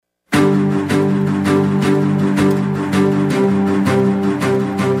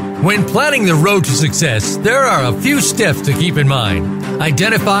When planning the road to success, there are a few steps to keep in mind.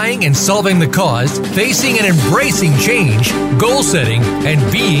 Identifying and solving the cause, facing and embracing change, goal setting, and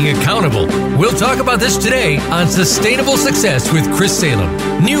being accountable. We'll talk about this today on Sustainable Success with Chris Salem.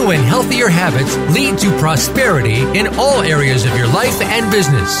 New and healthier habits lead to prosperity in all areas of your life and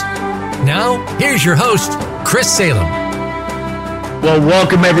business. Now, here's your host, Chris Salem. Well,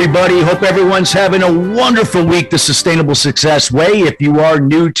 welcome everybody. Hope everyone's having a wonderful week the Sustainable Success way. If you are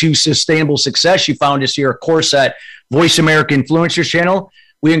new to Sustainable Success, you found us here, of course, at Voice America Influencers channel.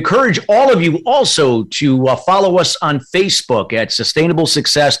 We encourage all of you also to follow us on Facebook at Sustainable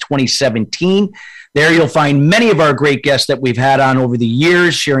Success 2017. There you'll find many of our great guests that we've had on over the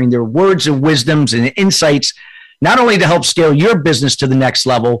years, sharing their words of wisdoms and insights, not only to help scale your business to the next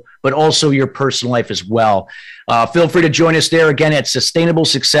level, but also your personal life as well. Feel free to join us there again at Sustainable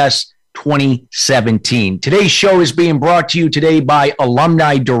Success 2017. Today's show is being brought to you today by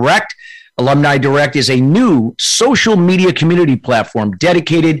Alumni Direct. Alumni Direct is a new social media community platform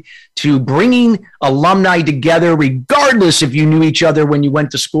dedicated to bringing alumni together, regardless if you knew each other when you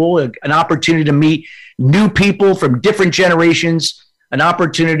went to school, an opportunity to meet new people from different generations, an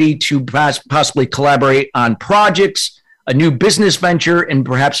opportunity to possibly collaborate on projects, a new business venture, and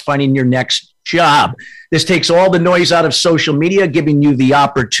perhaps finding your next job. This takes all the noise out of social media, giving you the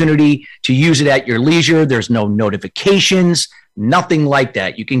opportunity to use it at your leisure. There's no notifications, nothing like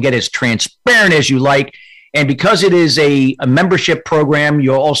that. You can get as transparent as you like. And because it is a membership program,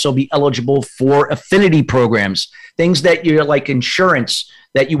 you'll also be eligible for affinity programs, things that you're like insurance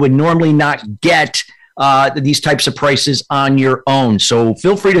that you would normally not get these types of prices on your own. So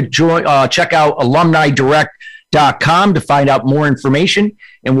feel free to check out alumnidirect.com to find out more information.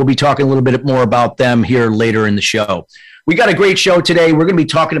 And we'll be talking a little bit more about them here later in the show. We got a great show today. We're going to be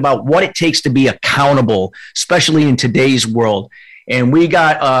talking about what it takes to be accountable, especially in today's world. And we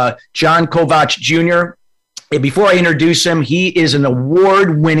got John Kovacs Jr. And before I introduce him, he is an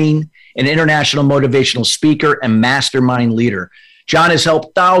award-winning and international motivational speaker and mastermind leader. John has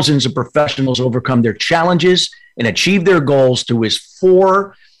helped thousands of professionals overcome their challenges and achieve their goals through his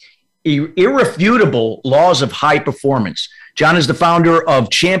 4 irrefutable laws of high performance. John is the founder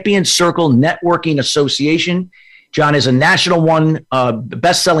of Champion Circle Networking Association. John is a national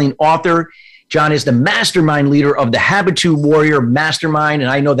best-selling author. John is the mastermind leader of the Habitu Warrior Mastermind,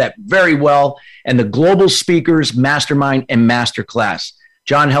 and I know that very well, and the Global Speakers Mastermind and Masterclass.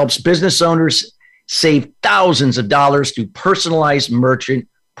 John helps business owners save thousands of dollars through personalized merchant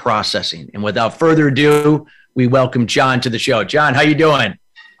processing. And without further ado, we welcome John to the show. John, how you doing?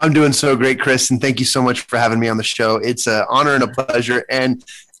 I'm doing so great, Chris, and thank you so much for having me on the show. It's an honor and a pleasure, and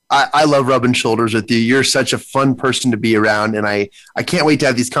I love rubbing shoulders with you. You're such a fun person to be around, and I can't wait to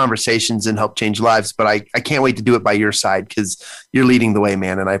have these conversations and help change lives, but I can't wait to do it by your side because you're leading the way,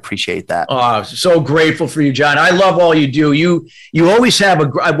 man, and I appreciate that. Oh, so grateful for you, John. I love all you do. You always have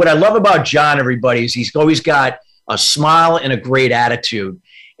what I love about John, everybody, is he's always got a smile and a great attitude.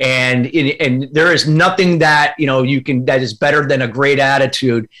 And there is nothing that that is better than a great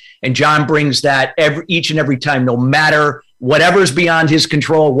attitude. And John brings that each and every time, no matter whatever's beyond his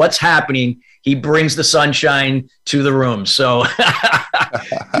control, what's happening, he brings the sunshine to the room. So,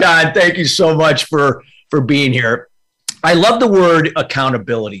 John, thank you so much for being here. I love the word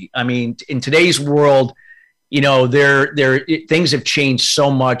accountability. I mean, in today's world, things have changed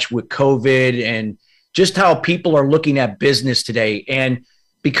so much with COVID and just how people are looking at business today. And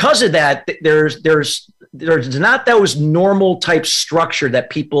because of that, there's not those normal type structure that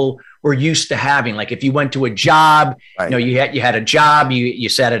people were used to having. Like if you went to a job, right, you had a job, you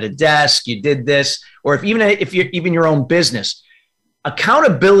sat at a desk, you did this, or if you're even your own business.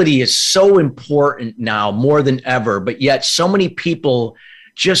 Accountability is so important now more than ever, but yet so many people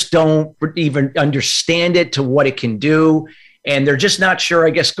just don't even understand it to what it can do. And they're just not sure, I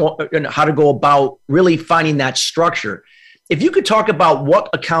guess, how to go about really finding that structure. If you could talk about what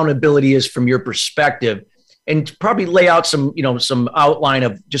accountability is from your perspective and probably lay out some outline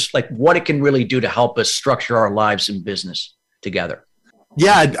of just like what it can really do to help us structure our lives and business together.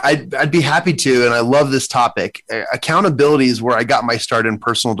 Yeah, I'd be happy to. And I love this topic. Accountability is where I got my start in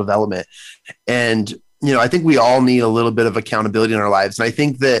personal development. And I think we all need a little bit of accountability in our lives. And I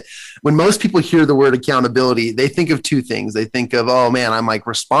think that when most people hear the word accountability, they think of 2 things. They think of, oh man, I'm like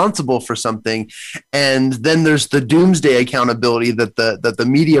responsible for something. And then there's the doomsday accountability that the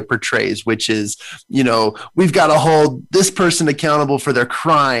media portrays, which is, we've got to hold this person accountable for their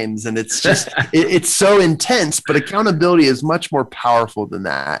crimes. And it's just, it's so intense, but accountability is much more powerful than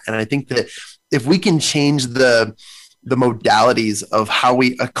that. And I think that if we can change the modalities of how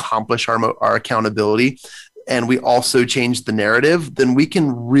we accomplish our accountability, and we also change the narrative, then we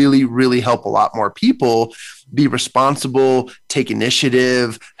can really, really help a lot more people be responsible, take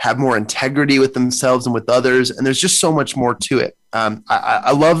initiative, have more integrity with themselves and with others. And there's just so much more to it.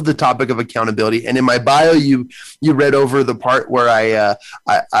 I love the topic of accountability. And in my bio, you read over the part where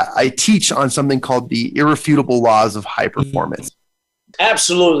I teach on something called the irrefutable laws of high performance.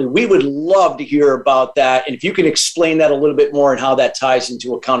 Absolutely. We would love to hear about that. And if you could explain that a little bit more and how that ties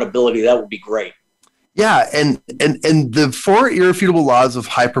into accountability, that would be great. Yeah, and the 4 irrefutable laws of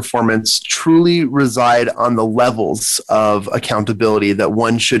high performance truly reside on the levels of accountability that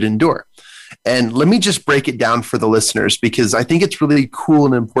one should endure. And let me just break it down for the listeners, because I think it's really cool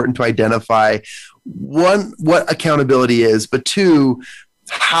and important to identify, one, what accountability is, but two,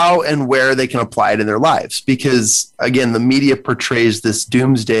 how and where they can apply it in their lives. Because again, the media portrays this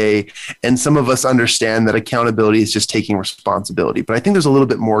doomsday, and some of us understand that accountability is just taking responsibility. But I think there's a little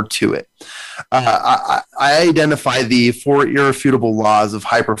bit more to it. I identify the 4 irrefutable laws of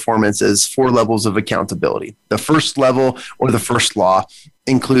high performance as 4 levels of accountability. The first level, or the first law,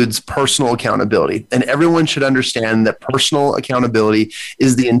 includes personal accountability. And everyone should understand that personal accountability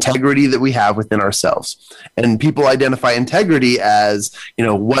is the integrity that we have within ourselves. And people identify integrity as,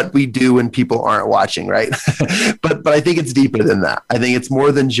 what we do when people aren't watching, right? but I think it's deeper than that. I think it's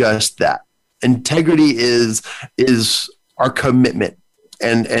more than just that. Integrity is our commitment.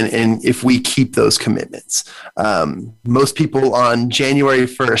 And if we keep those commitments, most people on January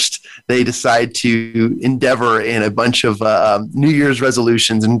 1st, they decide to endeavor in a bunch of New Year's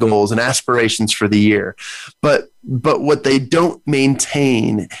resolutions and goals and aspirations for the year. But what they don't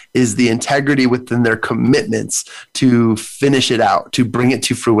maintain is the integrity within their commitments to finish it out, to bring it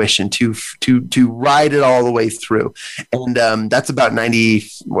to fruition, to ride it all the way through. And that's about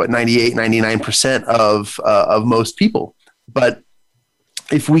 98, 99% of most people. But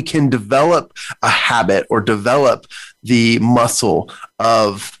if we can develop a habit or develop the muscle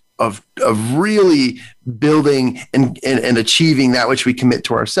of really building and achieving that which we commit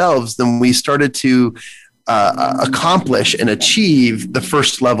to ourselves, then we started to accomplish and achieve the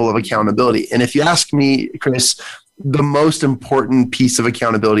first level of accountability. And if you ask me, Chris, the most important piece of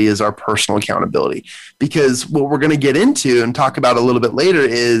accountability is our personal accountability, because what we're going to get into and talk about a little bit later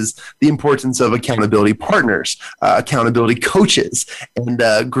is the importance of accountability partners, accountability coaches,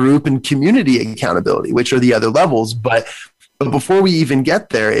 and group and community accountability, which are the other levels. But before we even get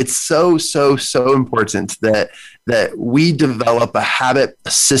there, it's so important that we develop a habit, a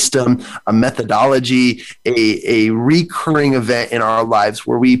system, a methodology, a recurring event in our lives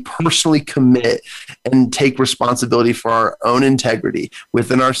where we personally commit and take responsibility for our own integrity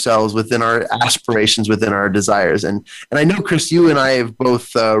within ourselves, within our aspirations, within our desires. And I know, Chris, you and I have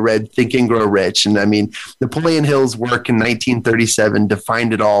both read Think and Grow Rich. And I mean, Napoleon Hill's work in 1937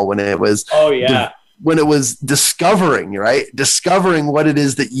 defined it all when it was when it was discovering what it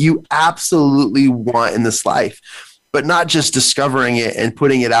is that you absolutely want in this life, but not just discovering it and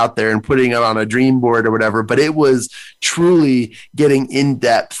putting it out there and putting it on a dream board or whatever, but it was truly getting in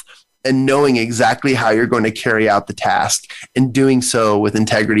depth and knowing exactly how you're going to carry out the task and doing so with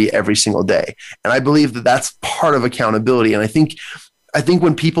integrity every single day. And I believe that that's part of accountability. And I think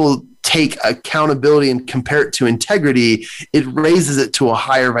when people take accountability and compare it to integrity, it raises it to a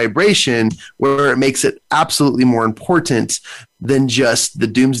higher vibration where it makes it absolutely more important than just the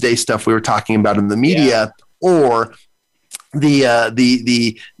doomsday stuff we were talking about in the media, or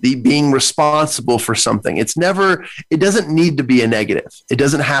the being responsible for something. It doesn't need to be a negative. It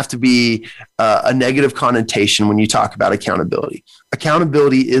doesn't have to be a negative connotation when you talk about accountability.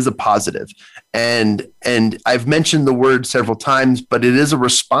 Accountability is a positive. And I've mentioned the word several times, but it is a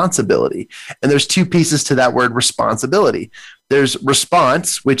responsibility. And there's 2 pieces to that word responsibility. There's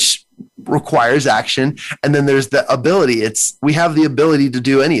response, which requires action. And then there's the ability. We have the ability to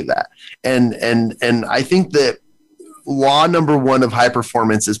do any of that. And I think that law number 1 of high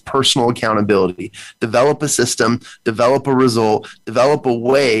performance is personal accountability. Develop a system, develop a result, develop a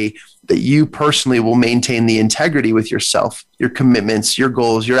way that you personally will maintain the integrity with yourself, your commitments, your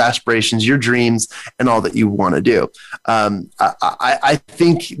goals, your aspirations, your dreams, and all that you want to do. I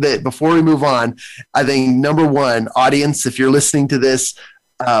think that before we move on, I think number 1, audience, if you're listening to this,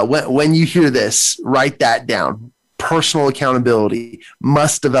 when you hear this, write that down. Personal accountability,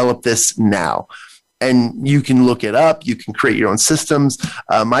 must develop this now. And you can look it up. You can create your own systems.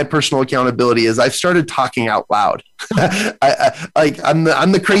 My personal accountability is I've started talking out loud.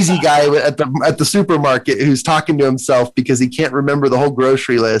 I'm the crazy guy at the supermarket who's talking to himself because he can't remember the whole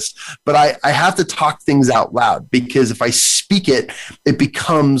grocery list. But I have to talk things out loud, because if I speak it, it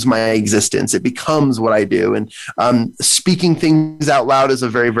becomes my existence. It becomes what I do. And speaking things out loud is a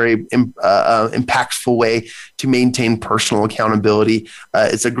very, very impactful way to maintain personal accountability.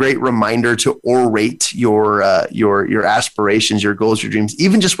 It's a great reminder to orate your aspirations, your goals, your dreams,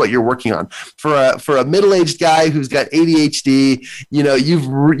 even just what you're working on. For a middle-aged guy who's got ADHD, you've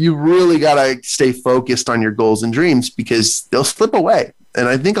really got to stay focused on your goals and dreams, because they'll slip away. And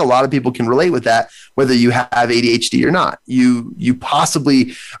I think a lot of people can relate with that, whether you have ADHD or not. You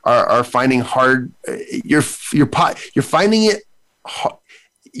possibly are finding hard. You're finding it.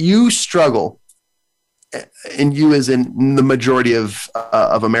 You struggle, and you, as in the majority of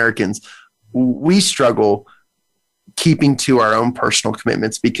Americans, we struggle keeping to our own personal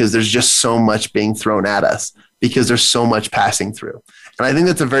commitments, because there's just so much being thrown at us, because there's so much passing through. And I think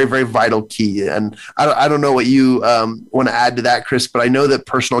that's a very, very vital key. And I don't know what you want to add to that, Chris, but I know that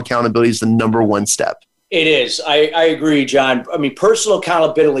personal accountability is the number one step. It is. I agree, John. I mean, personal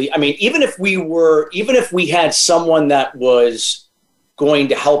accountability. I mean, even if we had someone that was going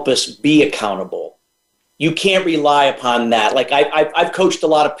to help us be accountable, you can't rely upon that. Like I've coached a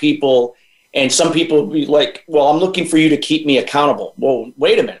lot of people, and some people be like, well, I'm looking for you to keep me accountable. Well,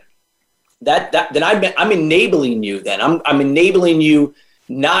 wait a minute. Then I'm enabling you. Then I'm enabling you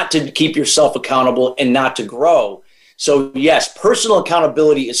not to keep yourself accountable and not to grow. So yes, personal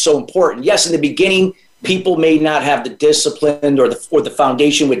accountability is so important. Yes, in the beginning, people may not have the discipline or the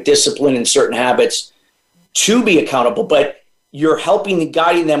foundation with discipline and certain habits to be accountable, but you're helping and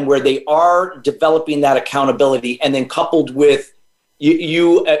guiding them where they are developing that accountability, and then coupled with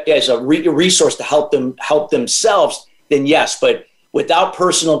you as a resource to help themselves. Then yes, but without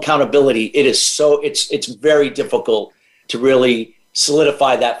personal accountability, it's very difficult to really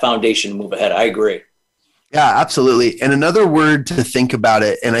solidify that foundation and move ahead. I agree. Yeah, absolutely. And another word to think about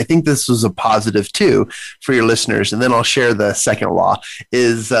it, and I think this was a positive too for your listeners, and then I'll share the second law,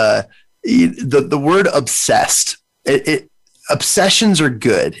 is the word obsessed. Obsessions are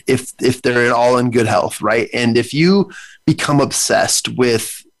good if they're all in good health, right? And if you become obsessed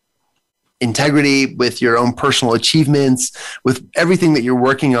with integrity, with your own personal achievements, with everything that you're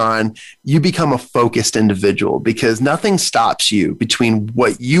working on, you become a focused individual, because nothing stops you between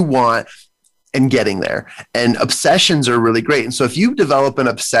what you want and getting there. And obsessions are really great. And so if you develop an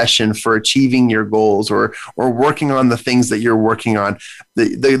obsession for achieving your goals or working on the things that you're working on,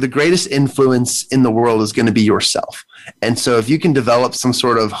 the greatest influence in the world is going to be yourself. And so if you can develop some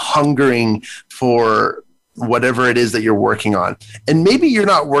sort of hungering for whatever it is that you're working on, and maybe you're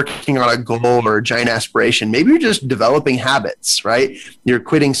not working on a goal or a giant aspiration, maybe you're just developing habits, right? You're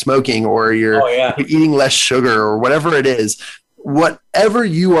quitting smoking, or you're eating less sugar, or whatever it is. Whatever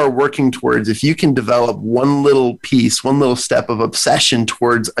you are working towards, if you can develop one little piece, one little step of obsession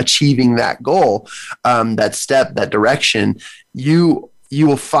towards achieving that goal, that step, that direction, you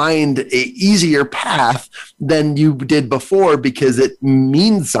will find an easier path than you did before, because it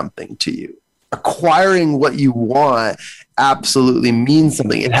means something to you. Acquiring what you want absolutely means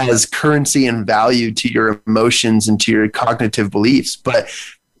something. It has currency and value to your emotions and to your cognitive beliefs. But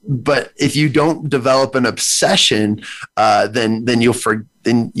if you don't develop an obsession, then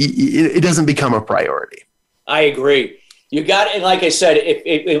it doesn't become a priority. I agree. You got it. And like I said,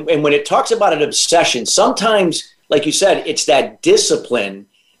 and when it talks about an obsession, sometimes, like you said, it's that discipline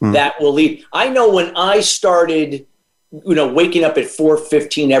that will lead. I know when I started, waking up at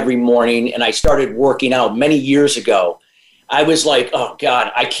 4:15 every morning, and I started working out many years ago, I was like, oh God,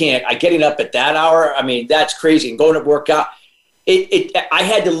 I can't. Getting up at that hour, I mean, that's crazy. And going to work out. I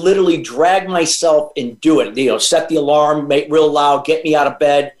had to literally drag myself and do it, set the alarm, make real loud, get me out of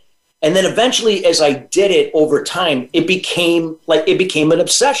bed. And then eventually, as I did it over time, it became an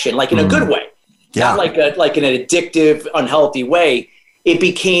obsession, like in a good way, not like in an addictive, unhealthy way. It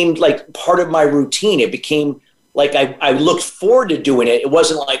became like part of my routine. It became like I looked forward to doing it. It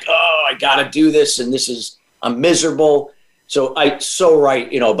wasn't like, oh, I got to do this, and I'm miserable. So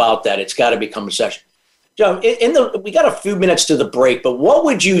right, about that. It's got to become a session. John, we got a few minutes to the break, but what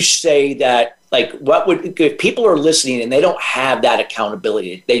would you say that, if people are listening and they don't have that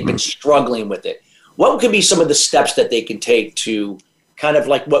accountability, they've been struggling with it, what could be some of the steps that they can take to kind of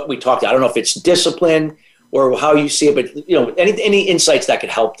like what we talked about? I don't know if it's discipline or how you see it, but any insights that could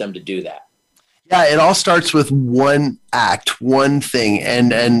help them to do that. Yeah, it all starts with one act, one thing,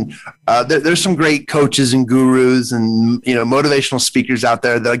 and there's some great coaches and gurus and motivational speakers out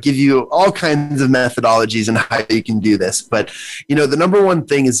there that'll give you all kinds of methodologies and how you can do this. But the number one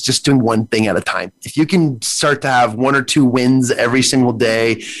thing is just doing one thing at a time. If you can start to have one or two wins every single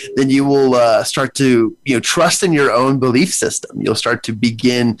day, then you will start to trust in your own belief system. You'll start to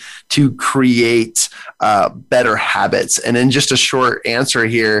begin to create better habits. And in just a short answer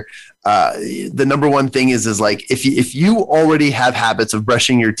here, the number one thing is like, if you already have habits of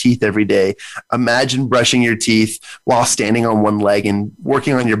brushing your teeth every day, imagine brushing your teeth while standing on one leg and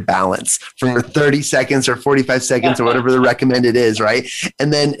working on your balance for 30 seconds or 45 seconds or whatever the recommended is. Right.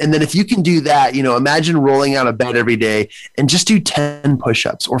 And then if you can do that, imagine rolling out of bed every day and just do 10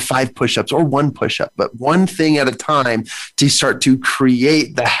 push-ups or 5 push-ups or 1 push-up, but one thing at a time to start to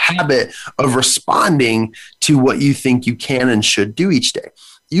create the habit of responding to what you think you can and should do each day.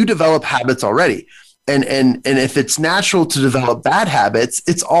 You develop habits already. And if it's natural to develop bad habits,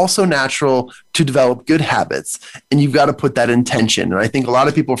 it's also natural to develop good habits. And you've got to put that intention. And I think a lot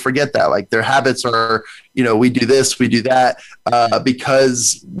of people forget that, like their habits are, we do this, we do that,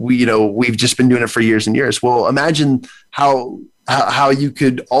 because we've just been doing it for years and years. Well, imagine how you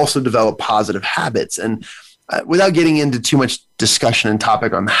could also develop positive habits. And without getting into too much discussion and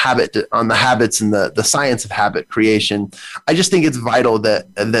topic on the habits and the science of habit creation, I just think it's vital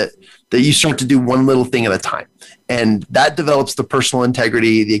that you start to do one little thing at a time, and that develops the personal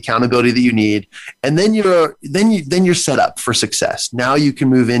integrity, the accountability that you need, and then you're set up for success. Now you can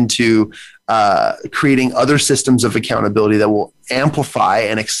move into creating other systems of accountability that will amplify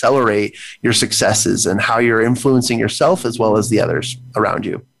and accelerate your successes and how you're influencing yourself as well as the others around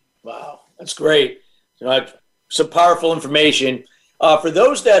you. Wow, that's great. Some powerful information. For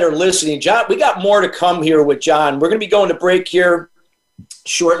those that are listening, John, we got more to come here with John. We're going to be going to break here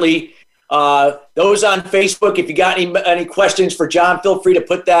shortly. Those on Facebook, if you got any questions for John, feel free to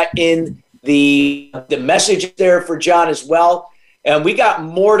put that in the message there for John as well. And we got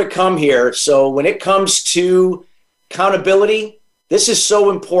more to come here. So when it comes to accountability, this is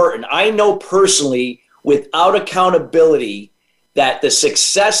so important. I know personally, without accountability, that the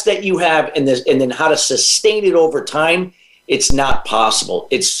success that you have and then how to sustain it over time, it's not possible.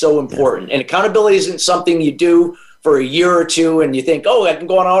 It's so important. Yeah. And accountability isn't something you do for a year or two and you think, oh, I can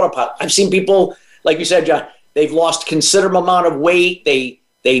go on autopilot. I've seen people, like you said, John, they've lost considerable amount of weight. They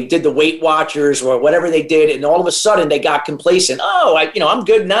did the Weight Watchers or whatever they did, and all of a sudden they got complacent. Oh, I'm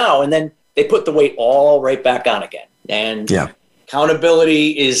good now. And then they put the weight all right back on again. And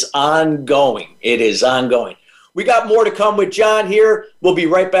accountability is ongoing. It is ongoing. We got more to come with John here. We'll be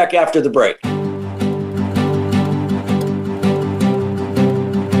right back after the break.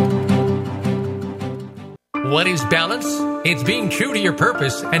 What is balance? It's being true to your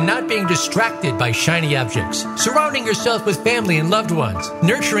purpose and not being distracted by shiny objects. Surrounding yourself with family and loved ones.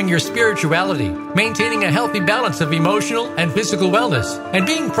 Nurturing your spirituality. Maintaining a healthy balance of emotional and physical wellness. And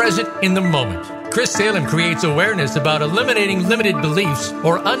being present in the moment. Chris Salem creates awareness about eliminating limited beliefs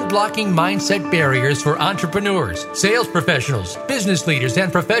or unblocking mindset barriers for entrepreneurs, sales professionals, business leaders,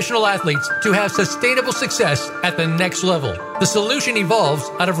 and professional athletes to have sustainable success at the next level. The solution evolves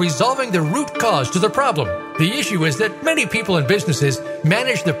out of resolving the root cause to the problem. The issue is that many people and businesses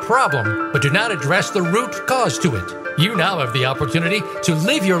manage the problem but do not address the root cause to it. You now have the opportunity to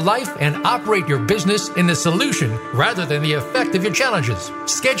live your life and operate your business in the solution rather than the effect of your challenges.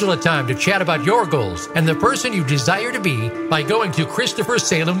 Schedule a time to chat about your goals and the person you desire to be by going to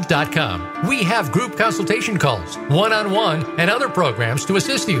ChristopherSalem.com. We have group consultation calls, one-on-one, and other programs to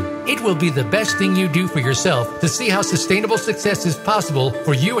assist you. It will be the best thing you do for yourself to see how sustainable success is possible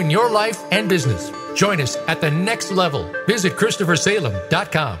for you in your life and business. Join us at the next level. Visit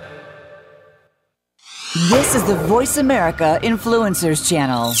ChristopherSalem.com. This is the Voice America Influencers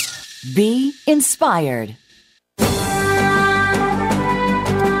Channel. Be inspired.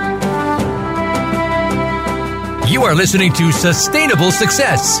 You are listening to Sustainable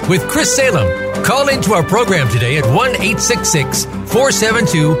Success with Chris Salem. Call into our program today at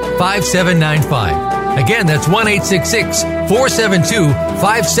 1-866-472-5795. Again, that's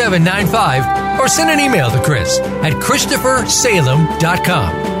 1-866-472-5795. Or send an email to Chris at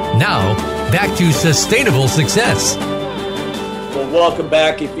ChristopherSalem.com. Now, back to Sustainable Success. Well, welcome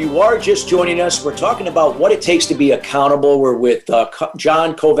back. If you are just joining us, we're talking about what it takes to be accountable. We're with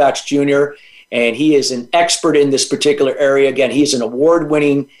John Kovacs Jr., and he is an expert in this particular area. Again, he's an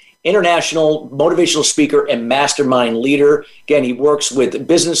award-winning international motivational speaker and mastermind leader. Again, he works with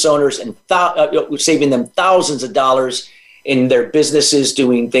business owners and saving them thousands of dollars in their businesses,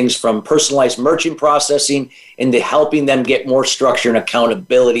 doing things from personalized merchant processing into helping them get more structure and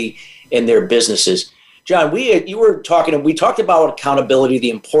accountability in their businesses. John, we talked about accountability, the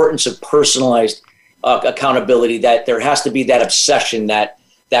importance of personalized accountability, that there has to be that obsession, that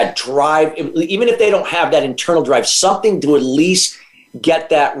drive, even if they don't have that internal drive, something to at least get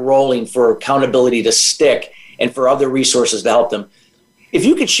that rolling for accountability to stick and for other resources to help them. If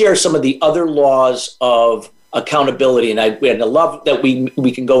you could share some of the other laws of accountability, and I love that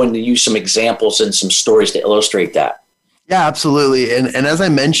we can go in and use some examples and some stories to illustrate that. Yeah, absolutely. And as I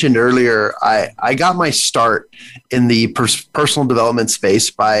mentioned earlier, I got my start in the personal development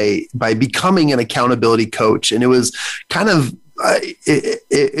space by becoming an accountability coach. And it was kind of,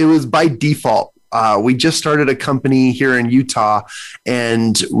 it was by default. We just started a company here in Utah,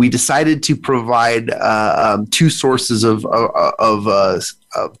 and we decided to provide two sources of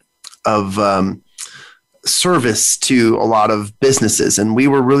service to a lot of businesses. And we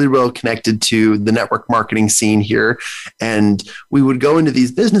were really well connected to the network marketing scene here. And we would go into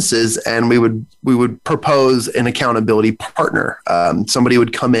these businesses and we would propose an accountability partner. Somebody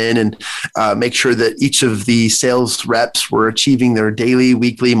would come in and make sure that each of the sales reps were achieving their daily,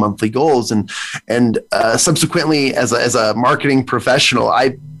 weekly, monthly goals. And subsequently, as a marketing professional,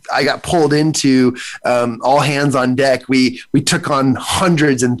 I got pulled into all hands on deck. We took on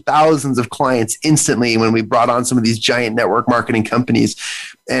hundreds and thousands of clients instantly when we brought on some of these giant network marketing companies.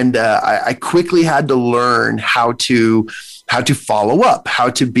 And I quickly had to learn how to follow up, how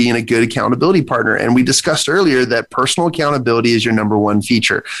to be in a good accountability partner. And we discussed earlier that personal accountability is your number one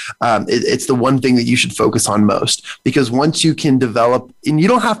feature. It's the one thing that you should focus on most, because once you can develop, and you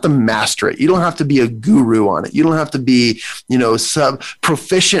don't have to master it, you don't have to be a guru on it, you don't have to be,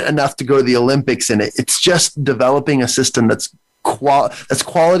 proficient enough to go to the Olympics in it. It's just developing a system that's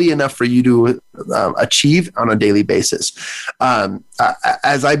quality enough for you to achieve on a daily basis.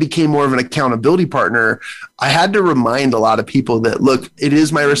 As I became more of an accountability partner, I had to remind a lot of people that, look, it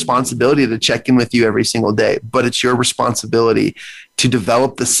is my responsibility to check in with you every single day, but it's your responsibility to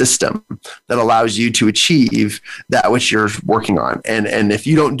develop the system that allows you to achieve that which you're working on. And if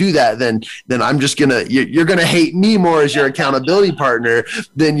you don't do that, then I'm just you're gonna hate me more as your accountability partner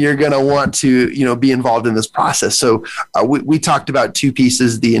than you're gonna want to, be involved in this process. So we talked about two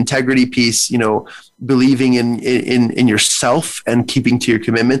pieces: the integrity piece, believing in yourself and keeping to your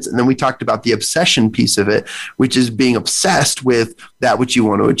commitments. And then we talked about the obsession piece of it, which is being obsessed with that which you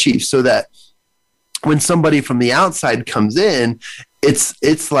want to achieve, so that when somebody from the outside comes in,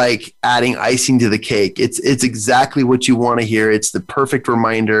 it's like adding icing to the cake. It's exactly what you want to hear. It's the perfect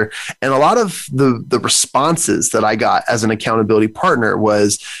reminder. And a lot of the responses that I got as an accountability partner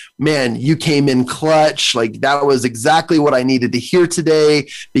was, man, you came in clutch. Like, that was exactly what I needed to hear today,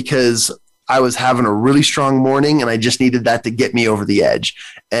 because I was having a really strong morning and I just needed that to get me over the edge.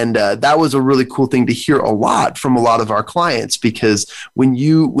 And that was a really cool thing to hear a lot from a lot of our clients, because when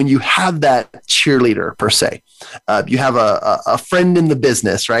you have that cheerleader per se, you have a friend in the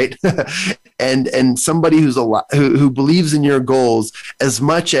business, right? and somebody who believes in your goals as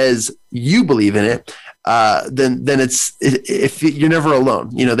much as you believe in it, then if you're never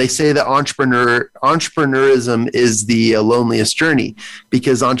alone. They say that entrepreneurism is the loneliest journey,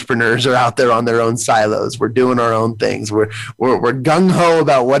 because entrepreneurs are out there on their own silos. We're doing our own things. We're gung ho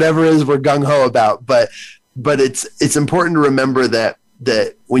about whatever it is we're gung ho about. But it's important to remember that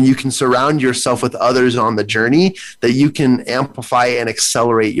when you can surround yourself with others on the journey, that you can amplify and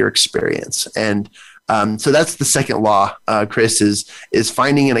accelerate your experience. And so that's the second law, Chris, is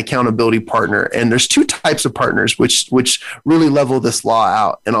finding an accountability partner. And there's two types of partners which really level this law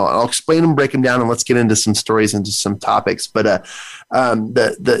out. And I'll explain them, break them down, and let's get into some stories, into some topics. But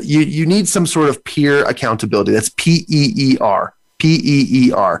you need some sort of peer accountability. That's PEER.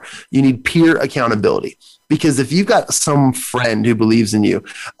 PEER. You need peer accountability. Because if you've got some friend who believes in you,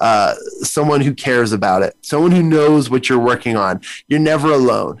 someone who cares about it, someone who knows what you're working on, you're never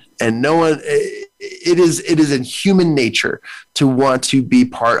alone. And no one, it is in human nature to want to be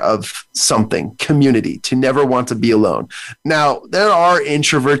part of something, community, to never want to be alone. Now, there are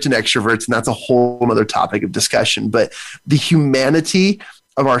introverts and extroverts, and that's a whole other topic of discussion. But the humanity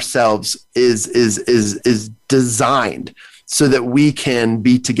of ourselves is designed so that we can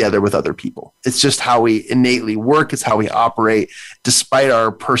be together with other people. It's just how we innately work. It's how we operate, despite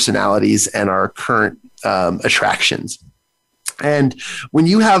our personalities and our current attractions. And when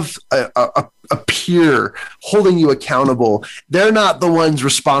you have a peer holding you accountable, they're not the ones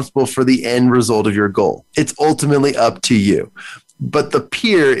responsible for the end result of your goal. It's ultimately up to you. But the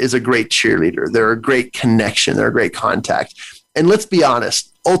peer is a great cheerleader. They're a great connection. They're a great contact. And let's be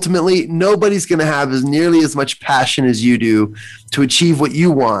honest, ultimately, nobody's going to have nearly as much passion as you do to achieve what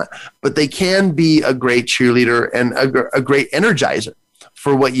you want, but they can be a great cheerleader and a great energizer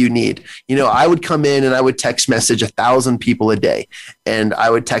for what you need. You know, I would come in and I would text message 1,000 people a day. And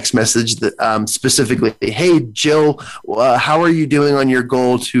I would text message that, specifically, hey, Jill, how are you doing on your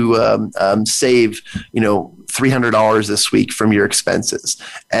goal to save, $300 this week from your expenses?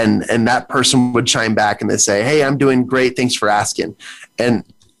 And that person would chime back and they say, hey, I'm doing great. Thanks for asking. And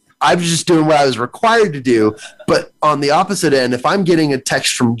I was just doing what I was required to do. But on the opposite end, if I'm getting a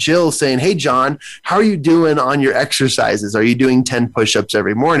text from Jill saying, hey, John, how are you doing on your exercises? Are you doing 10 push-ups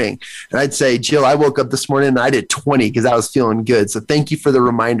every morning? And I'd say, Jill, I woke up this morning and I did 20 because I was feeling good. So thank you for the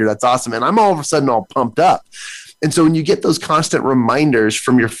reminder. That's awesome. And I'm all of a sudden all pumped up. And so when you get those constant reminders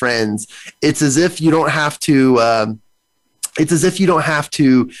from your friends, it's as if you don't have to,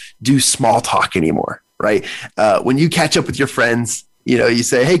 do small talk anymore, right? When you catch up with your friends, you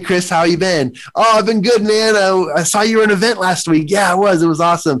say, hey, Chris, how you been? Oh, I've been good, man. I saw you were at an event last week. Yeah, it was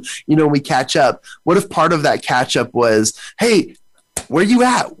awesome. We catch up. What if part of that catch up was, hey, where you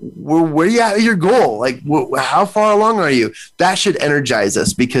at? Where you at with your goal? Like, how far along are you? That should energize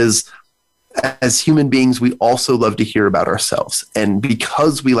us, because as human beings, we also love to hear about ourselves. And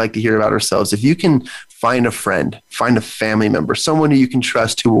because we like to hear about ourselves, if you can find a friend, find a family member, someone who you can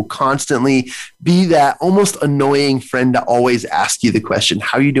trust, who will constantly be that almost annoying friend to always ask you the question,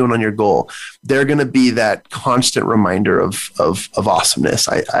 how are you doing on your goal? They're going to be that constant reminder of awesomeness.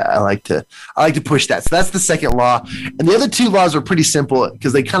 I like to push that. So that's the second law. And the other two laws are pretty simple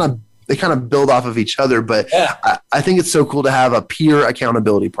because they kind of build off of each other. But yeah. I think it's so cool to have a peer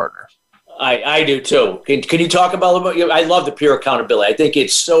accountability partner. I do too. Can you talk about? I love the peer accountability. I think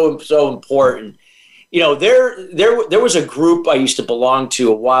it's so important. There was a group I used to belong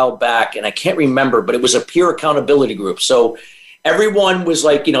to a while back, and I can't remember, but it was a peer accountability group. So everyone was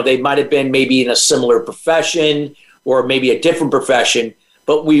like, they might have been maybe in a similar profession or maybe a different profession,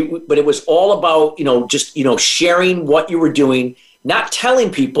 but it was all about just sharing what you were doing, not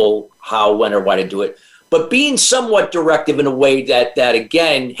telling people how, when, or why to do it, but being somewhat directive in a way that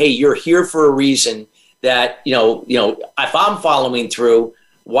again, hey, you're here for a reason. That if I'm following through,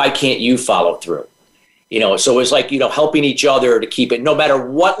 why can't you follow through? So it's like helping each other to keep it, no matter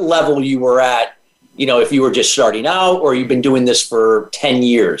what level you were at. If you were just starting out or you've been doing this for 10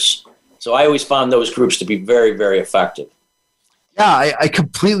 years. So I always found those groups to be very, very effective. Yeah, I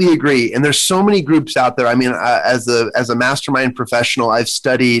completely agree. And there's so many groups out there. I mean, as a mastermind professional, I've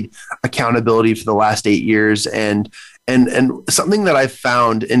studied accountability for the last 8 years. And something that I've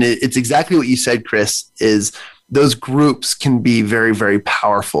found, and it's exactly what you said, Chris, is those groups can be very, very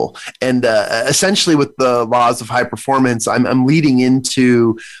powerful. And essentially with the laws of high performance, I'm leading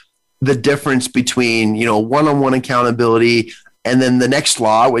into the difference between, one-on-one accountability and then the next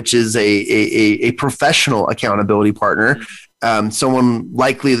law, which is a professional accountability partner. Someone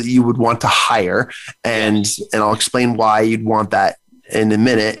likely that you would want to hire, and I'll explain why you'd want that in a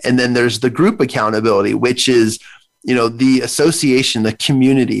minute. And then there's the group accountability, which is, the association, the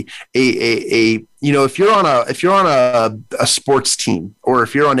community, if you're on a sports team, or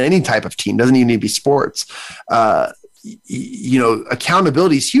if you're on any type of team, doesn't even need to be sports,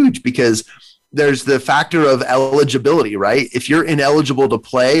 accountability is huge, because there's the factor of eligibility, right? If you're ineligible to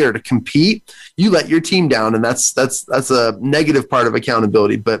play or to compete, you let your team down, and that's a negative part of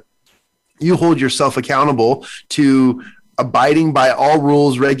accountability. But you hold yourself accountable to abiding by all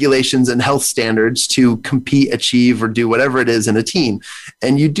rules, regulations, and health standards to compete, achieve, or do whatever it is in a team.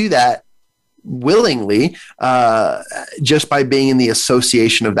 And you do that willingly, just by being in the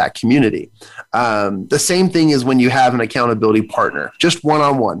association of that community. The same thing is when you have an accountability partner, just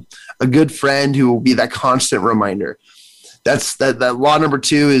one-on-one, a good friend who will be that constant reminder. That's that law number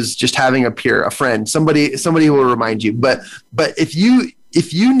 2 is just having a peer, a friend, somebody who will remind you. But if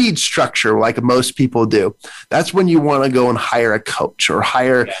you need structure, like most people do, that's when you want to go and hire a coach or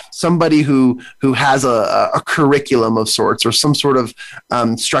hire somebody who has a curriculum of sorts, or some sort of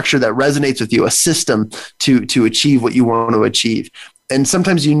structure that resonates with you, a system to achieve what you want to achieve. And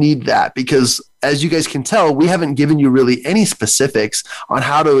sometimes you need that, because as you guys can tell, we haven't given you really any specifics on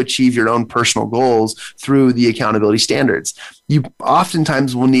how to achieve your own personal goals through the accountability standards. You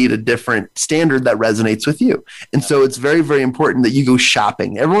oftentimes will need a different standard that resonates with you. And so it's very, very important that you go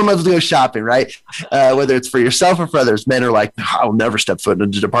shopping. Everyone loves to go shopping, right? Whether it's for yourself or for others. Men are like, I'll never step foot in a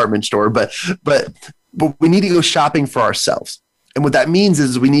department store, but we need to go shopping for ourselves. And what that means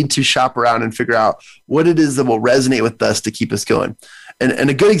is we need to shop around and figure out what it is that will resonate with us to keep us going.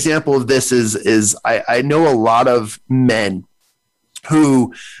 And a good example of this is I know a lot of men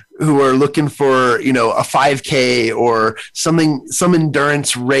who are looking for, a 5K or some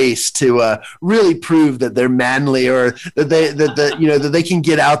endurance race to really prove that they're manly, or that they can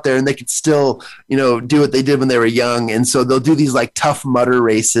get out there and they can still, do what they did when they were young. And so they'll do these like Tough Mudder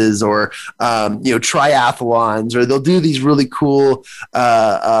races, or, triathlons, or they'll do these really cool,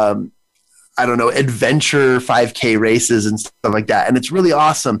 adventure 5K races and stuff like that. And it's really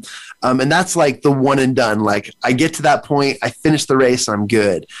awesome. And that's like the one and done. Like, I get to that point, I finish the race, and I'm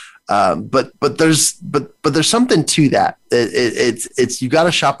good. But there's something to that. It's you got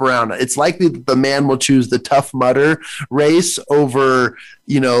to shop around. It's likely that the man will choose the Tough Mudder race over,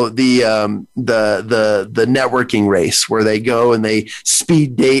 the networking race, where they go and they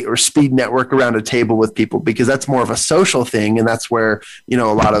speed date or speed network around a table with people, because that's more of a social thing, and that's where a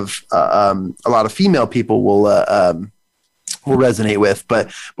lot of female people will resonate with.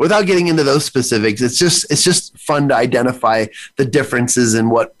 But without getting into those specifics, it's just fun to identify the differences in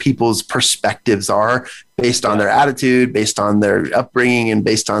what people's perspectives are based on their attitude, based on their upbringing, and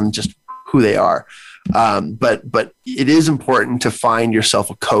based on just who they are. But it is important to find yourself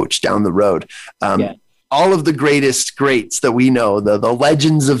a coach down the road. All of the greats that we know, the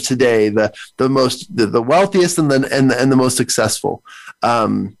legends of today, the wealthiest and the most successful,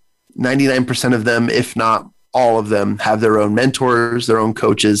 99% of them, if not all of them, have their own mentors, their own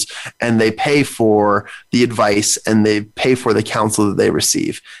coaches, and they pay for the advice and they pay for the counsel that they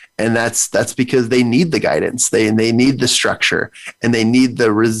receive. And that's because they need the guidance, they need the structure, and they need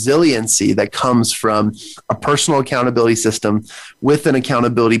the resiliency that comes from a personal accountability system with an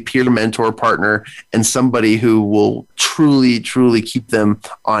accountability peer mentor partner, and somebody who will truly, truly keep them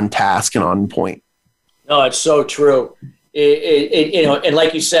on task and on point. No, it's so true. And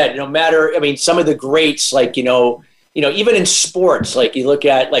like you said, no matter, some of the greats, like, even in sports, like you look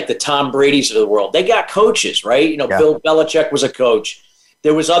at like the Tom Brady's of the world, they got coaches, right? Bill Belichick was a coach.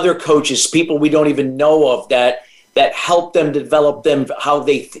 There was other coaches, people we don't even know of that helped them develop them, how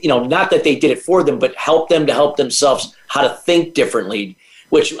they, not that they did it for them, but helped them to help themselves how to think differently,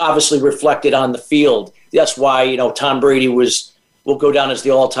 which obviously reflected on the field. That's why, Tom Brady will go down as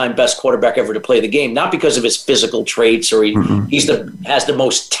the all-time best quarterback ever to play the game, not because of his physical traits or has the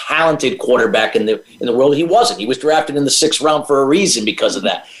most talented quarterback in the world. He wasn't. He was drafted in the 6th round for a reason because of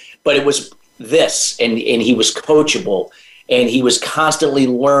that. But it was this, and he was coachable, and he was constantly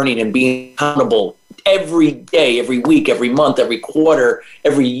learning and being accountable every day, every week, every month, every quarter,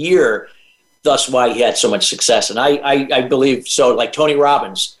 every year. Thus why he had so much success. And I believe so. Like Tony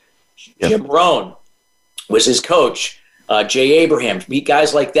Robbins, Jim Rohn was his coach. Jay Abraham, meet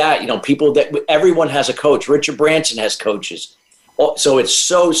guys like that, people that everyone has a coach. Richard Branson has coaches. So it's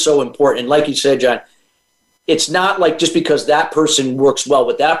so important. And like you said, John, it's not like just because that person works well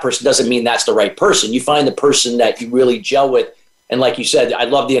with that person doesn't mean that's the right person. You find the person that you really gel with. And like you said, I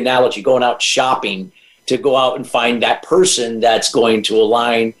love the analogy, going out shopping, to go out and find that person that's going to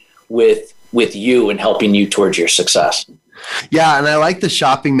align with you and helping you towards your success. Yeah, and I like the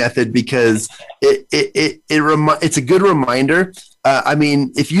shopping method because it's a good reminder.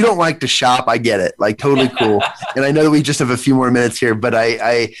 If you don't like to shop, I get it. Like, totally cool. And I know that we just have a few more minutes here, but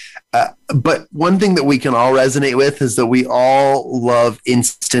but one thing that we can all resonate with is that we all love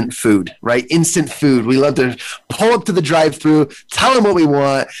instant food, right? Instant food. We love to pull up to the drive-thru, tell them what we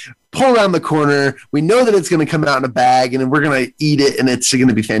want, pull around the corner. We know that it's going to come out in a bag, and then we're going to eat it, and it's going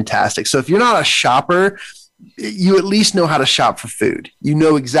to be fantastic. So if you're not a shopper, you at least know how to shop for food. You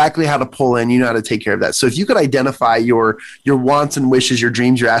know exactly how to pull in. You know how to take care of that. So if you could identify your wants and wishes, your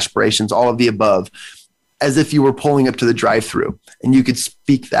dreams, your aspirations, all of the above, as if you were pulling up to the drive-thru, and you could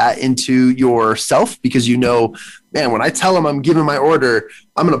speak that into yourself, because man, when I tell them I'm giving my order,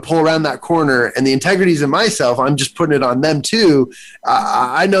 I'm going to pull around that corner, and the integrity's in myself, I'm just putting it on them too.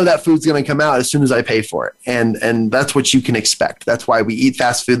 I know that food's going to come out as soon as I pay for it. And that's what you can expect. That's why we eat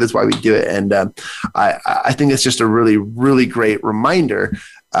fast food. That's why we do it. And I think it's just a really, really great reminder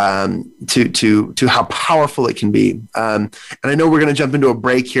to how powerful it can be. And I know we're going to jump into a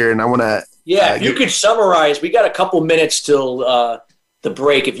break here, and I want to, if you could summarize, we got a couple minutes till the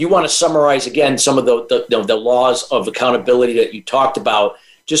break. If you want to summarize again some of the laws of accountability that you talked about,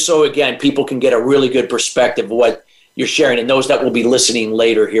 just so again people can get a really good perspective of what you're sharing, and those that will be listening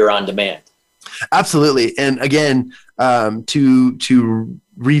later here on demand. Absolutely, and again, to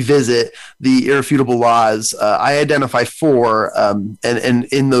revisit the irrefutable laws, I identify 4, and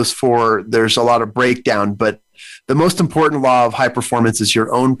in those 4, there's a lot of breakdown, but the most important law of high performance is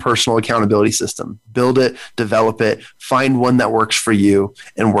your own personal accountability system. Build it, develop it, find one that works for you,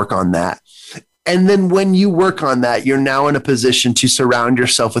 and work on that. And then when you work on that, you're now in a position to surround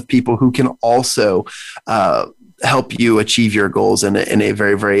yourself with people who can also help you achieve your goals in a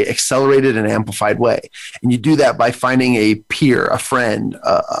very, very accelerated and amplified way. And you do that by finding a peer, a friend,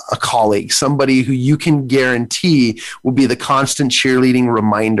 a colleague, somebody who you can guarantee will be the constant cheerleading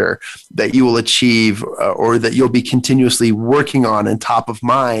reminder that you will achieve or that you'll be continuously working on and top of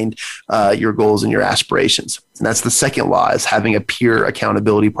mind your goals and your aspirations. And that's the second law, is having a peer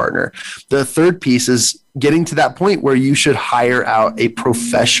accountability partner. The third piece is getting to that point where you should hire out a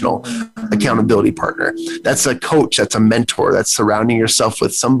professional accountability partner. That's a coach, that's a mentor, that's surrounding yourself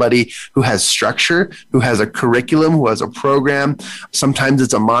with somebody who has structure, who has a curriculum, who has a program. Sometimes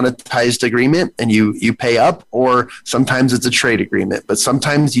it's a monetized agreement and you pay up, or sometimes it's a trade agreement. But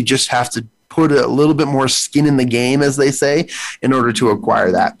sometimes you just have to put a little bit more skin in the game, as they say, in order to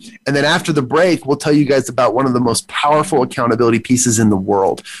acquire that. And then after the break, we'll tell you guys about one of the most powerful accountability pieces in the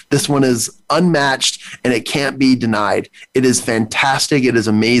world. This one is unmatched and it can't be denied. It is fantastic. It is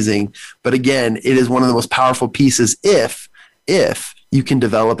amazing. But again, it is one of the most powerful pieces if you can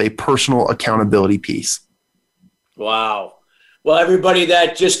develop a personal accountability piece. Wow. Well, everybody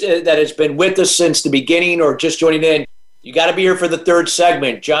that has been with us since the beginning or just joining in, you got to be here for the third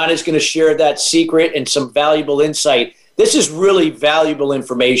segment. John is going to share that secret and some valuable insight. This is really valuable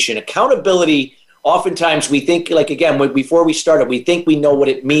information. Accountability, oftentimes we think, like, again, before we started, we think we know what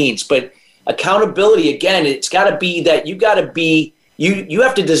it means. But accountability, again, it's got to be that you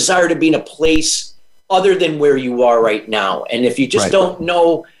have to desire to be in a place other than where you are right now. And if you just don't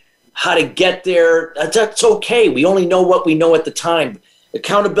know how to get there, that's okay. We only know what we know at the time.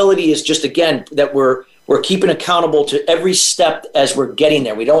 Accountability is just, again, that we're keeping accountable to every step as we're getting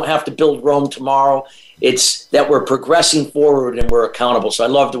there. We don't have to build Rome tomorrow. It's that we're progressing forward and we're accountable. So I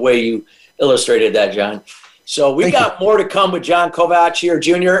love the way you illustrated that, John. So we got more to come with John Kovach here,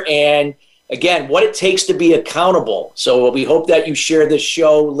 Jr. And again, what it takes to be accountable. So we hope that you share this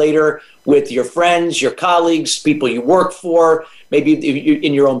show later with your friends, your colleagues, people you work for, maybe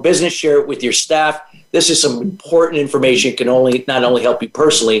in your own business, share it with your staff. This is some important information. It can not only help you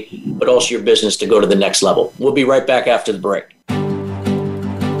personally, but also your business to go to the next level. We'll be right back after the break.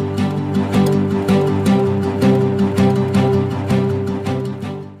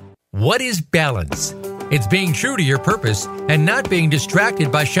 What is balance? It's being true to your purpose and not being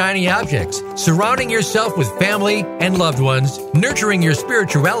distracted by shiny objects, surrounding yourself with family and loved ones, nurturing your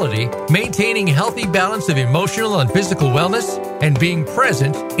spirituality, maintaining healthy balance of emotional and physical wellness, and being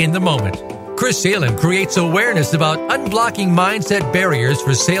present in the moment. Chris Salem creates awareness about unblocking mindset barriers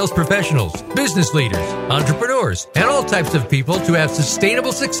for sales professionals, business leaders, entrepreneurs, and all types of people to have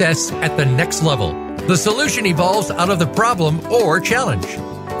sustainable success at the next level. The solution evolves out of the problem or challenge.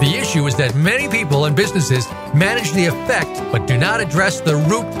 The issue is that many people and businesses manage the effect but do not address the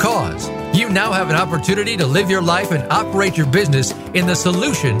root cause. You now have an opportunity to live your life and operate your business in the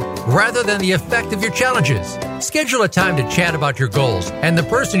solution rather than the effect of your challenges. Schedule a time to chat about your goals and the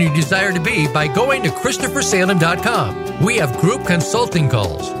person you desire to be by going to ChristopherSalem.com. We have group consulting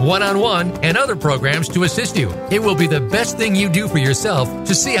calls, one-on-one, and other programs to assist you. It will be the best thing you do for yourself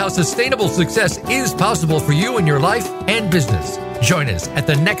to see how sustainable success is possible for you in your life and business. Join us at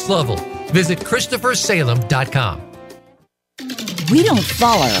the next level. Visit ChristopherSalem.com. We don't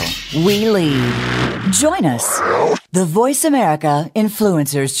follow, we lead. Join us, the Voice America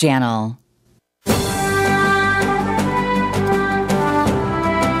Influencers Channel.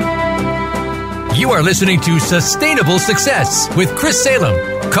 You are listening to Sustainable Success with Chris Salem.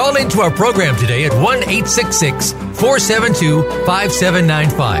 Call into our program today at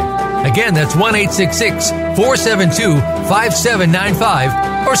 1-866-472-5795. Again, that's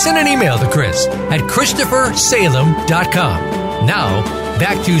 1-866-472-5795. Or send an email to Chris at ChristopherSalem.com. Now,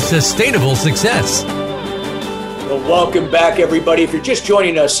 back to Sustainable Success. Well, welcome back, everybody. If you're just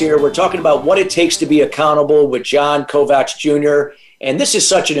joining us here, we're talking about what it takes to be accountable with John Kovach Jr., and this is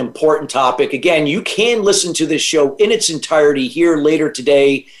such an important topic. Again, you can listen to this show in its entirety here later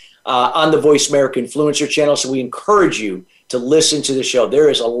today on the Voice America Influencer channel, so we encourage you to listen to the show. There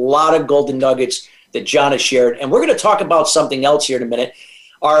is a lot of golden nuggets that John has shared, and we're going to talk about something else here in a minute.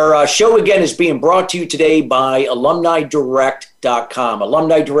 Our show, again, is being brought to you today by AlumniDirect.com.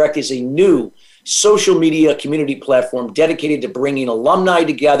 Alumni Direct is a new social media community platform dedicated to bringing alumni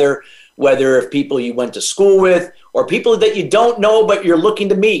together, whether if people you went to school with or people that you don't know but you're looking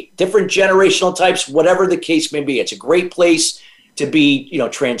to meet, different generational types, whatever the case may be. It's a great place to be,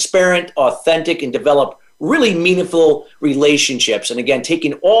 transparent, authentic, and develop really meaningful relationships. And again,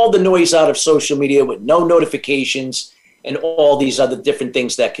 taking all the noise out of social media with no notifications and all these other different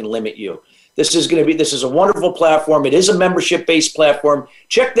things that can limit you. This is a wonderful platform. It is a membership-based platform.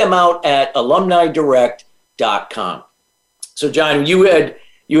 Check them out at alumnidirect.com. So, John,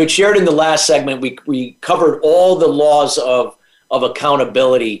 you you had shared in the last segment, we covered all the laws of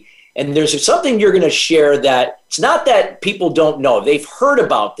accountability. And there's something you're going to share that it's not that people don't know. They've heard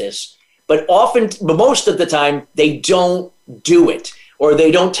about this, but most of the time, they don't do it, or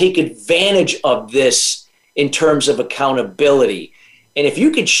they don't take advantage of this in terms of accountability. And if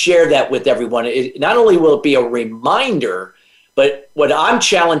you could share that with everyone, not only will it be a reminder, but what I'm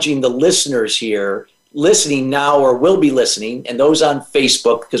challenging the listeners here, listening now or will be listening, and those on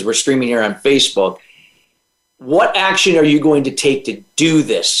Facebook, because we're streaming here on Facebook, what action are you going to take to do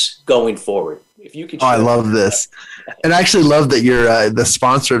this going forward? If you could. I love this. And I actually love that you're the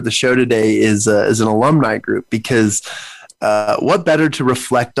sponsor of the show today is an alumni group, because what better to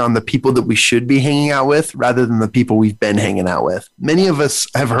reflect on the people that we should be hanging out with rather than the people we've been hanging out with. Many of us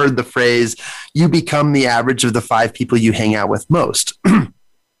have heard the phrase, you become the average of the 5 people you hang out with most.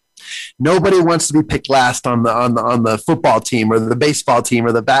 Nobody wants to be picked last on the football team or the baseball team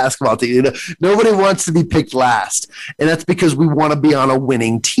or the basketball team. You know, nobody wants to be picked last. And that's because we want to be on a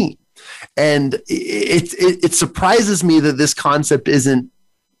winning team. And it surprises me that this concept isn't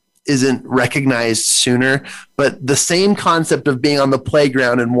recognized sooner, but the same concept of being on the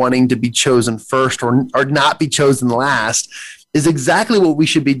playground and wanting to be chosen first or not be chosen last is exactly what we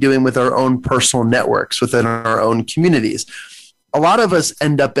should be doing with our own personal networks within our own communities. A lot of us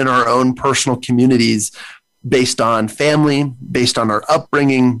end up in our own personal communities based on family, based on our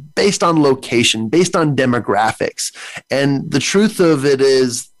upbringing, based on location, based on demographics. And the truth of it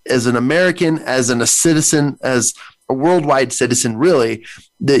is, as an American, as a citizen, as a worldwide citizen, really,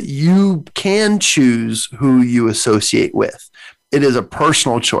 that you can choose who you associate with. It is a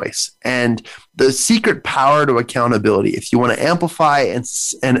personal choice. And the secret power to accountability, if you want to amplify and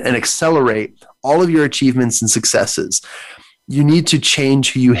accelerate all of your achievements and successes, you need to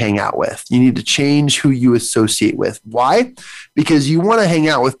change who you hang out with. You need to change who you associate with. Why? Because you want to hang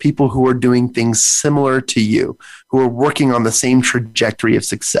out with people who are doing things similar to you, who are working on the same trajectory of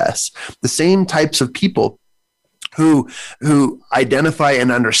success, the same types of people who identify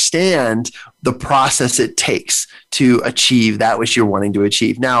and understand the process it takes to achieve that which you're wanting to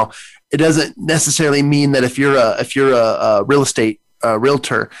achieve. Now, it doesn't necessarily mean that if you're a real estate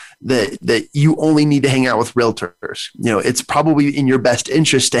realtor, that you only need to hang out with realtors. You know, it's probably in your best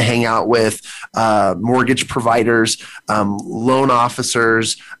interest to hang out with mortgage providers, loan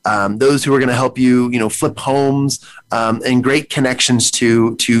officers, those who are going to help you, flip homes, and great connections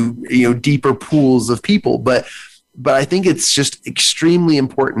to deeper pools of people. But I think it's just extremely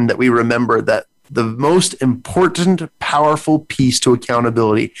important that we remember that the most important, powerful piece to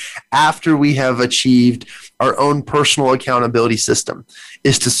accountability after we have achieved our own personal accountability system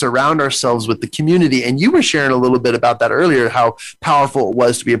is to surround ourselves with the community. And you were sharing a little bit about that earlier, how powerful it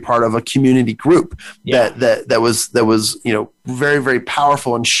was to be a part of a community group that was very, very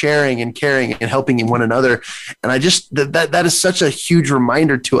powerful in sharing and caring and helping one another. And I just, that is such a huge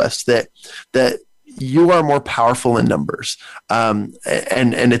reminder to us that you are more powerful in numbers. And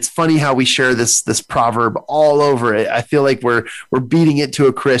it's funny how we share this proverb all over it. I feel like we're beating it to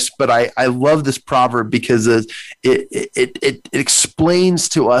a crisp, but I love this proverb because it explains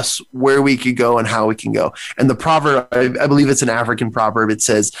to us where we could go and how we can go. And the proverb, I believe it's an African proverb. It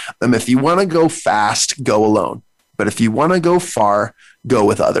says, if you want to go fast, go alone. But if you want to go far, go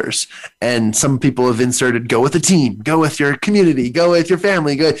with others. And some people have inserted, go with a team, go with your community, go with your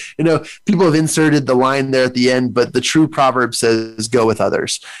family. People have inserted the line there at the end, but the true proverb says, go with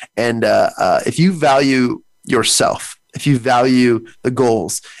others. And if you value yourself, if you value the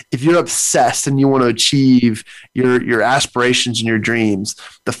goals, if you're obsessed and you want to achieve your aspirations and your dreams,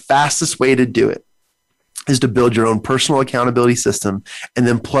 the fastest way to do it is to build your own personal accountability system and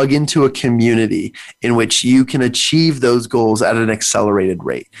then plug into a community in which you can achieve those goals at an accelerated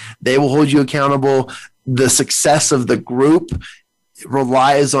rate. They will hold you accountable. The success of the group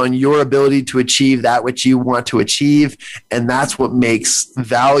relies on your ability to achieve that which you want to achieve. And that's what makes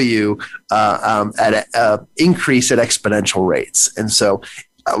value increase at exponential rates. And so,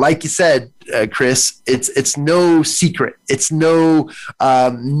 like you said, Chris, it's no secret. It's no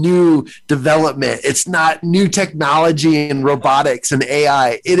new development. It's not new technology and robotics and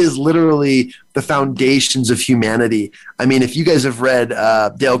AI. It is literally the foundations of humanity. I mean, if you guys have read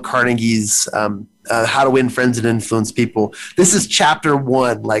Dale Carnegie's How to Win Friends and Influence People, this is chapter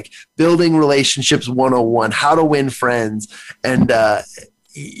 1, like building relationships 101, how to win friends. And,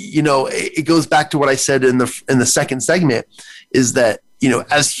 it goes back to what I said in the second segment is that,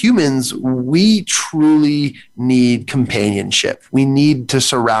 as humans, we truly need companionship. We need to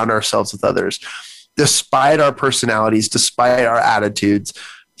surround ourselves with others. Despite our personalities, despite our attitudes,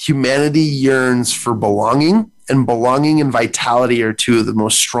 humanity yearns for belonging and belonging and vitality are two of the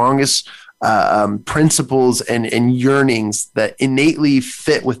most strongest principles and yearnings that innately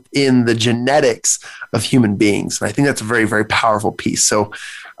fit within the genetics of human beings. And I think that's a very, very powerful piece. So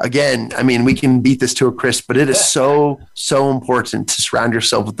again, I mean, we can beat this to a crisp, but it is so, so important to surround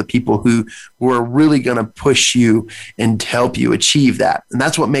yourself with the people who are really going to push you and help you achieve that. And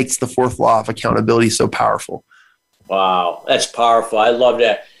that's what makes the fourth law of accountability so powerful. Wow, that's powerful. I love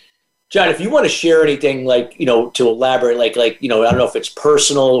that. John, if you want to share anything to elaborate, I don't know if it's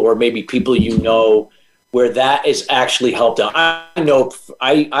personal or maybe people where that is actually helped out. I know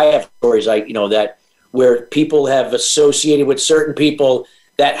I have stories that where people have associated with certain people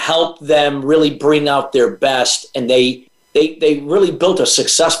that help them really bring out their best, and they really built a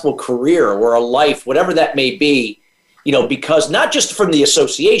successful career or a life, whatever that may be, because not just from the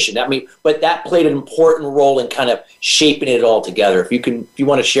association, but that played an important role in kind of shaping it all together. If you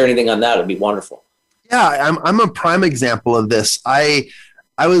want to share anything on that, it'd be wonderful. Yeah, I'm a prime example of this. I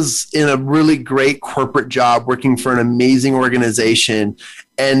was in a really great corporate job working for an amazing organization.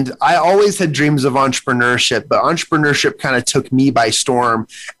 And I always had dreams of entrepreneurship, but entrepreneurship kind of took me by storm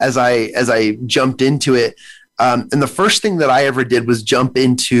as I jumped into it. And the first thing that I ever did was jump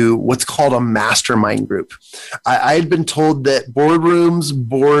into what's called a mastermind group. I had been told that boardrooms,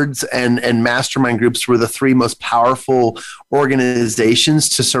 boards, and mastermind groups were the three most powerful organizations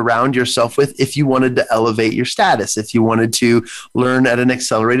to surround yourself with if you wanted to elevate your status, if you wanted to learn at an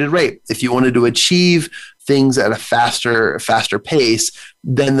accelerated rate, if you wanted to achieve things at a faster pace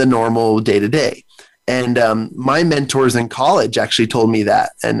than the normal day-to-day. And my mentors in college actually told me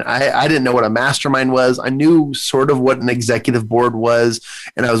that. And I didn't know what a mastermind was. I knew sort of what an executive board was.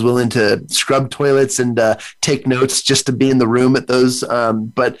 And I was willing to scrub toilets and take notes just to be in the room at those.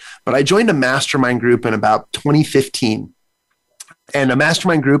 But I joined a mastermind group in about 2015. And a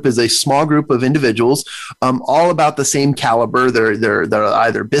mastermind group is a small group of individuals, all about the same caliber. They're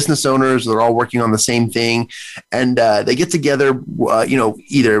either business owners, they're all working on the same thing, and they get together,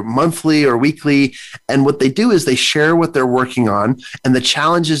 either monthly or weekly. And what they do is they share what they're working on and the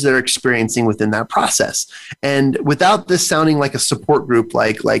challenges they're experiencing within that process. And without this sounding like a support group,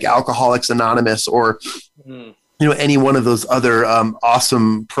 like Alcoholics Anonymous or any one of those other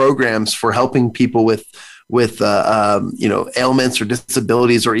awesome programs for helping people with ailments or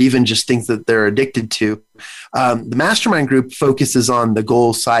disabilities or even just things that they're addicted to. The mastermind group focuses on the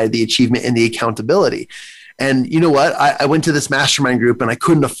goal side, the achievement, and the accountability. And you know what? I went to this mastermind group and I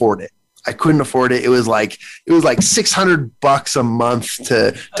couldn't afford it. It was like $600 a month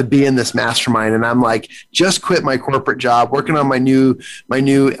to be in this mastermind. And I'm like, just quit my corporate job, working on my new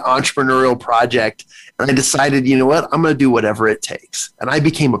entrepreneurial project. And I decided, you know what, I'm going to do whatever it takes. And I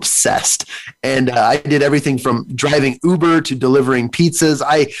became obsessed. And I did everything from driving Uber to delivering pizzas.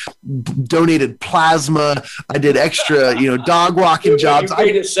 I donated plasma. I did extra, dog walking jobs. You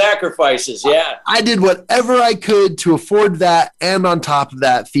made sacrifices. Yeah. I did whatever I could to afford that. And on top of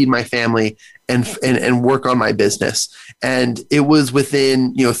that, feed my family and work on my business. And it was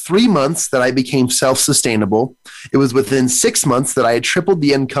within, 3 months that I became self-sustainable. It was within 6 months that I had tripled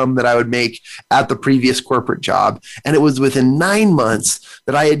the income that I would make at the previous corporate job. And it was within 9 months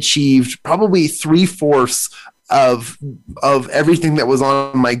that I achieved probably 3/4 of everything that was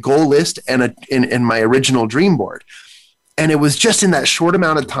on my goal list and in my original dream board. And it was just in that short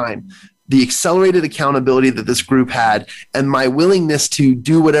amount of time, the accelerated accountability that this group had and my willingness to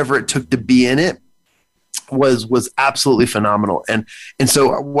do whatever it took to be in it was absolutely phenomenal. And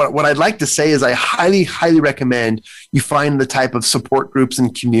so what I'd like to say is I highly, highly recommend you find the type of support groups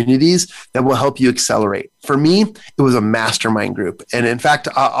and communities that will help you accelerate. For me, it was a mastermind group. And in fact,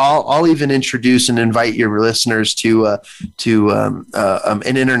 I'll even introduce and invite your listeners to an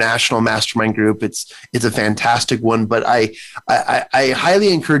international mastermind group. It's a fantastic one, but I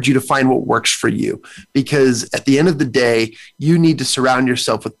highly encourage you to find what works for you, because at the end of the day, you need to surround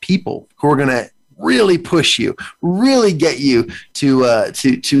yourself with people who are going to really push you, really get you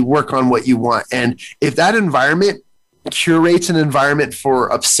to work on what you want. And if that environment curates an environment for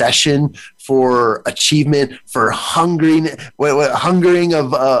obsession, for achievement, for hungering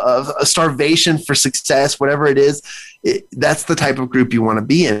of starvation for success, whatever it is, that's the type of group you want to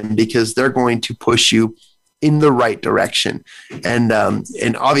be in, because they're going to push you in the right direction. And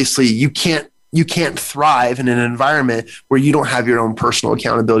obviously you can't thrive in an environment where you don't have your own personal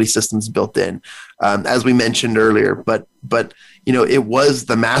accountability systems built in, as we mentioned earlier. But it was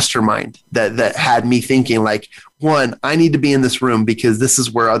the mastermind that had me thinking like, one, I need to be in this room because this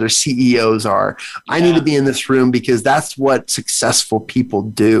is where other CEOs are. I need to be in this room because that's what successful people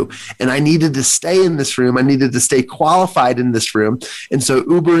do. And I needed to stay in this room. I needed to stay qualified in this room. And so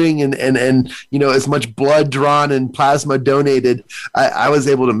Ubering and as much blood drawn and plasma donated, I was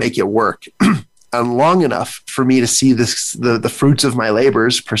able to make it work. Long enough for me to see the fruits of my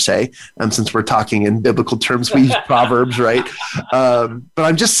labors per se. Since we're talking in biblical terms, we use Proverbs, right? But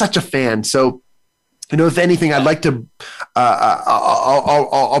I'm just such a fan. So, if anything, I'd like to,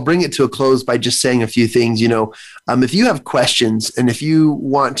 I'll bring it to a close by just saying a few things. If you have questions and if you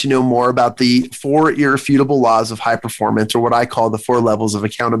want to know more about the 4 irrefutable laws of high performance, or what I call the 4 levels of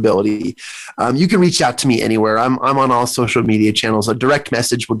accountability, you can reach out to me anywhere. I'm on all social media channels. A direct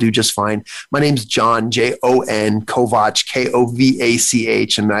message will do just fine. My name's John, Jon Kovach,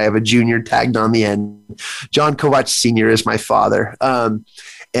 Kovach, and I have a junior tagged on the end. John Kovach Sr. is my father.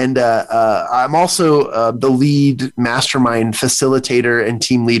 And I'm also the lead mastermind facilitator and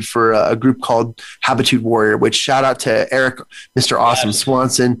team lead for a group called Habitude Warrior, which shout out to Erik, Mr. Awesome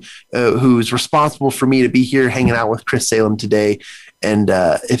Swanson, who's responsible for me to be here hanging out with Chris Salem today. And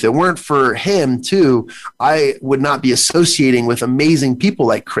if it weren't for him too, I would not be associating with amazing people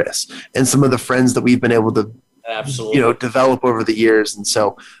like Chris and some of the friends that we've been able to develop over the years. And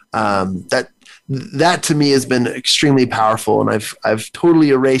so that to me has been extremely powerful. And I've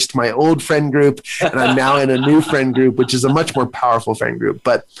totally erased my old friend group, and I'm now in a new friend group, which is a much more powerful friend group.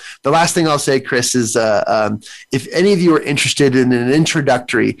 But the last thing I'll say, Chris, is if any of you are interested in an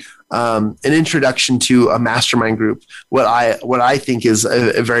introduction to a mastermind group, what I think is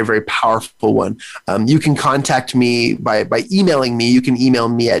a very, very powerful one. You can contact me by emailing me. You can email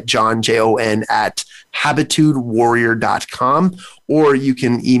me at Jon habitudewarrior.com, or you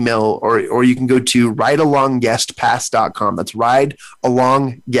can email or you can go to ridealongguestpass.com. That's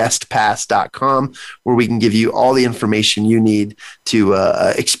ridealongguestpass.com, where we can give you all the information you need to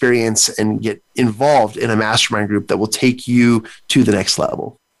experience and get involved in a mastermind group that will take you to the next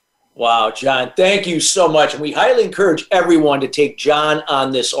level. Wow, John, thank you so much. And we highly encourage everyone to take John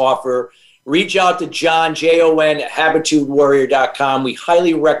on this offer. Reach out to Jon, Jon, at habitudewarrior.com. We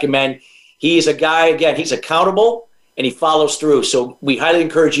highly recommend. He's a guy, again, he's accountable and he follows through. So we highly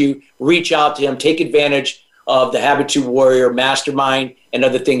encourage you, reach out to him, take advantage of the Habitude Warrior Mastermind and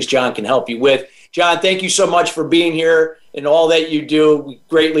other things John can help you with. John, thank you so much for being here and all that you do. We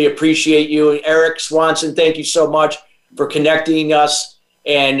greatly appreciate you. And Erik Swanson, thank you so much for connecting us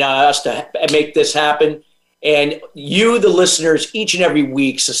and us to make this happen. And you, the listeners, each and every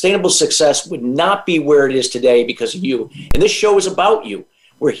week, Sustainable Success would not be where it is today because of you. And this show is about you.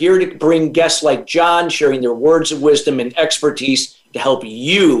 We're here to bring guests like John, sharing their words of wisdom and expertise to help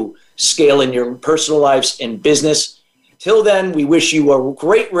you scale in your personal lives and business. Till then, we wish you a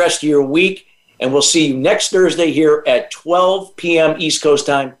great rest of your week, and we'll see you next Thursday here at 12 p.m. East Coast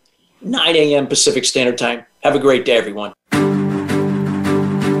time, 9 a.m. Pacific Standard Time. Have a great day, everyone.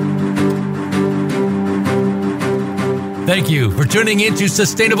 Thank you for tuning in to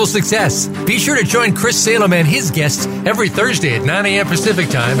Sustainable Success. Be sure to join Chris Salem and his guests every Thursday at 9 a.m. Pacific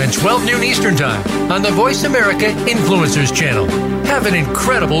Time and 12 noon Eastern Time on the Voice America Influencers channel. Have an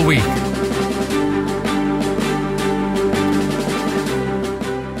incredible week.